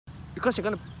because you're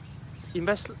going to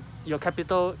invest your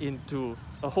capital into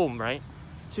a home, right?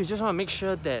 So you just want to make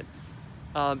sure that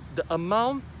the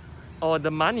amount or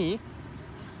the money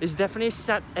is definitely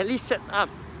at least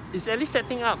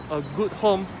setting up a good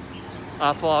home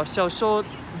for ourselves. So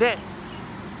that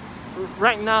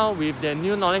right now, with the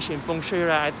new knowledge in Feng Shui,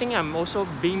 right, I think I'm also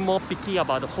being more picky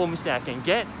about the homes that I can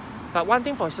get. But one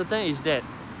thing for certain is that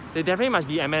there definitely must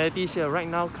be amenities here. Right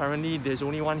now, currently, there's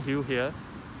only one hill here.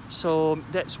 So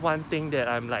that's one thing that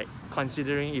I'm like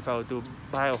considering if I were to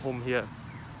buy a home here.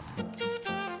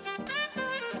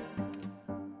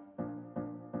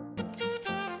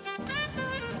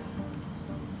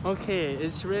 Okay,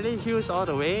 it's really hills all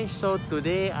the way. So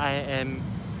today I am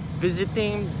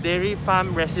visiting dairy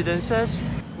farm residences.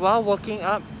 While walking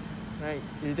up, right,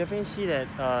 you definitely see that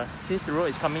since the road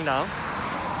is coming down,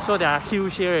 so there are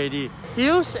hills here already.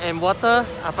 Hills and water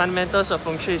are fundamentals of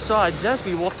Feng Shui. So I'll just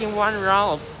be walking one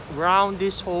round around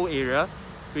this whole area,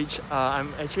 which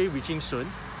I'm actually reaching soon.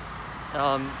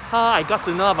 How I got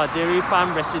to know about dairy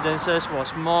farm residences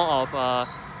was more of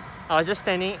I was just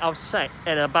standing outside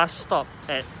at a bus stop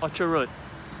at Orchard Road.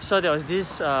 So there was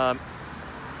this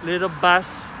little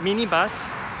mini bus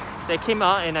that came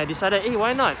out, and I decided, hey,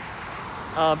 why not?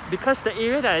 Because the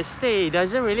area that I stay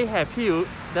doesn't really have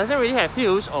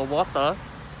hills or water.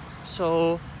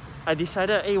 So I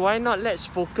decided, hey, why not let's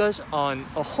focus on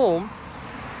a home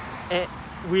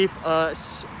with a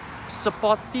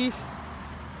supportive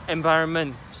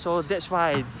environment. So that's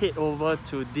why I head over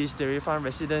to these dairy farm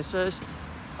residences.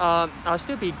 I'll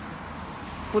still be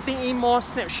putting in more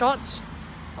snapshots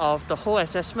of the whole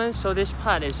assessment. So this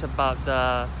part is about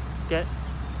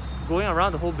going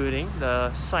around the whole building,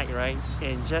 the site, right?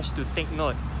 And just to take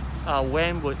note,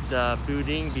 when would the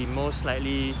building be most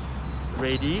likely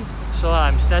ready. So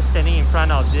I'm just standing in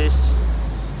front of this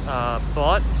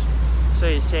board. So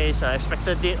it says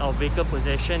expected date of vehicle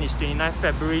possession is 29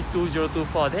 February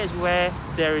 2024. That is where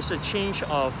there is a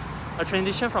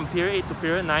transition from period 8 to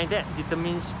period 9 that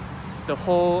determines the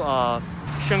whole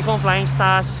Xuan Flying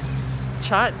Stars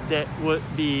chart that would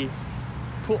be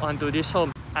put onto this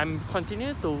home. I'm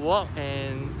continuing to walk,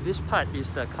 and this part is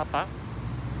the car park.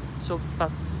 So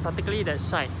particularly that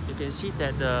side, you can see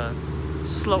that the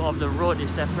slope of the road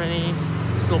is definitely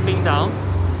sloping down.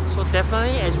 So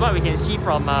definitely, as what we can see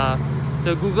from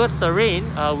the Google terrain,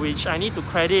 which I need to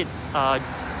credit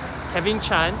Kevin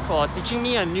Chan for teaching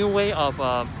me a new way of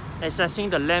assessing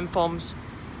the landforms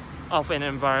of an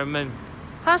environment.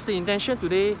 Thus, the intention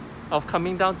today of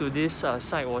coming down to this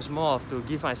site was more of to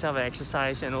give myself an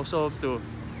exercise and also to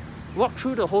walk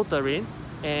through the whole terrain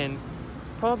and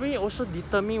probably also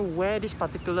determine where this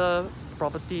particular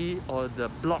property or the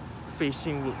block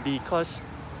facing would be, because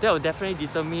that will definitely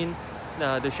determine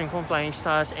the Xuan Flying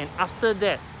Stars. And after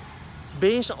that,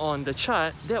 based on the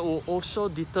chart, that will also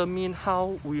determine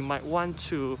how we might want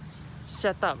to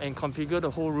set up and configure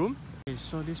the whole room. Okay,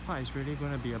 so this part is really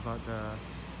going to be about the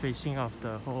facing of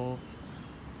the whole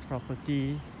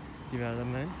property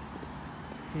development.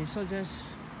 Okay, so just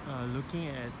looking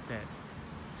at that.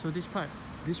 So this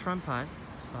front part,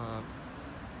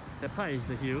 that part is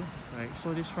the hill, right?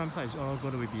 So this front part is all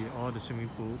going to be all the swimming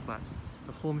pool, but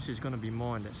the homes is going to be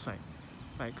more on that side,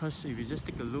 right? Because if you just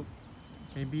take a look,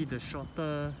 maybe the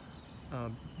shorter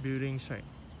buildings, right,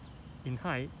 in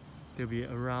height, they'll be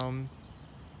around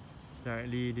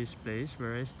directly this place,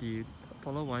 whereas the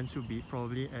taller ones will be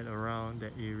probably at around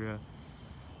that area.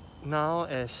 Now,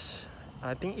 as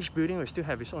I think each building will still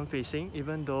have its own facing,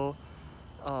 even though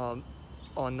on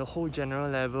the whole general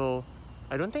level,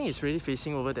 I don't think it's really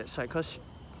facing over that side, because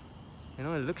you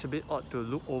know, it looks a bit odd to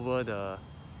look over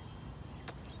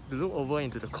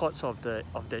into the courts of that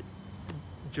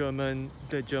German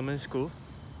school.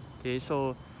 Okay,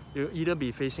 so you'll either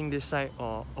be facing this side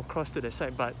or across to the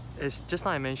side. But as just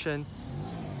now I mentioned,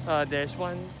 there's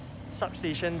one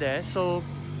substation there, so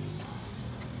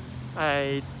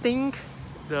I think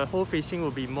the whole facing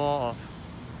will be more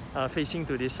of facing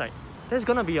to this side. That's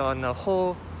gonna be on the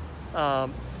whole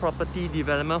property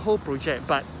development, whole project.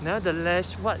 But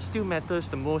nevertheless, what still matters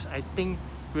the most, I think,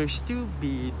 will still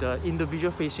be the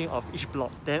individual facing of each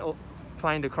block. Then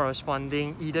find the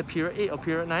corresponding either period 8 or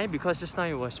period 9, because just now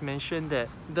it was mentioned that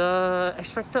the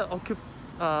expected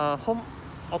home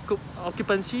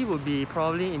occupancy would be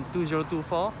probably in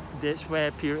 2024. That's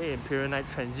where period 8 and period 9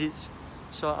 transits.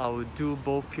 So I will do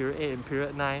both period 8 and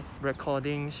period 9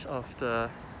 recordings of the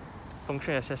Feng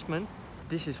Shui assessment.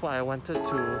 This is what I wanted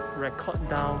to record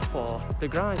down for the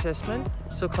ground assessment.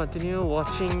 So continue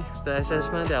watching the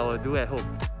assessment that I will do at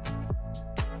home.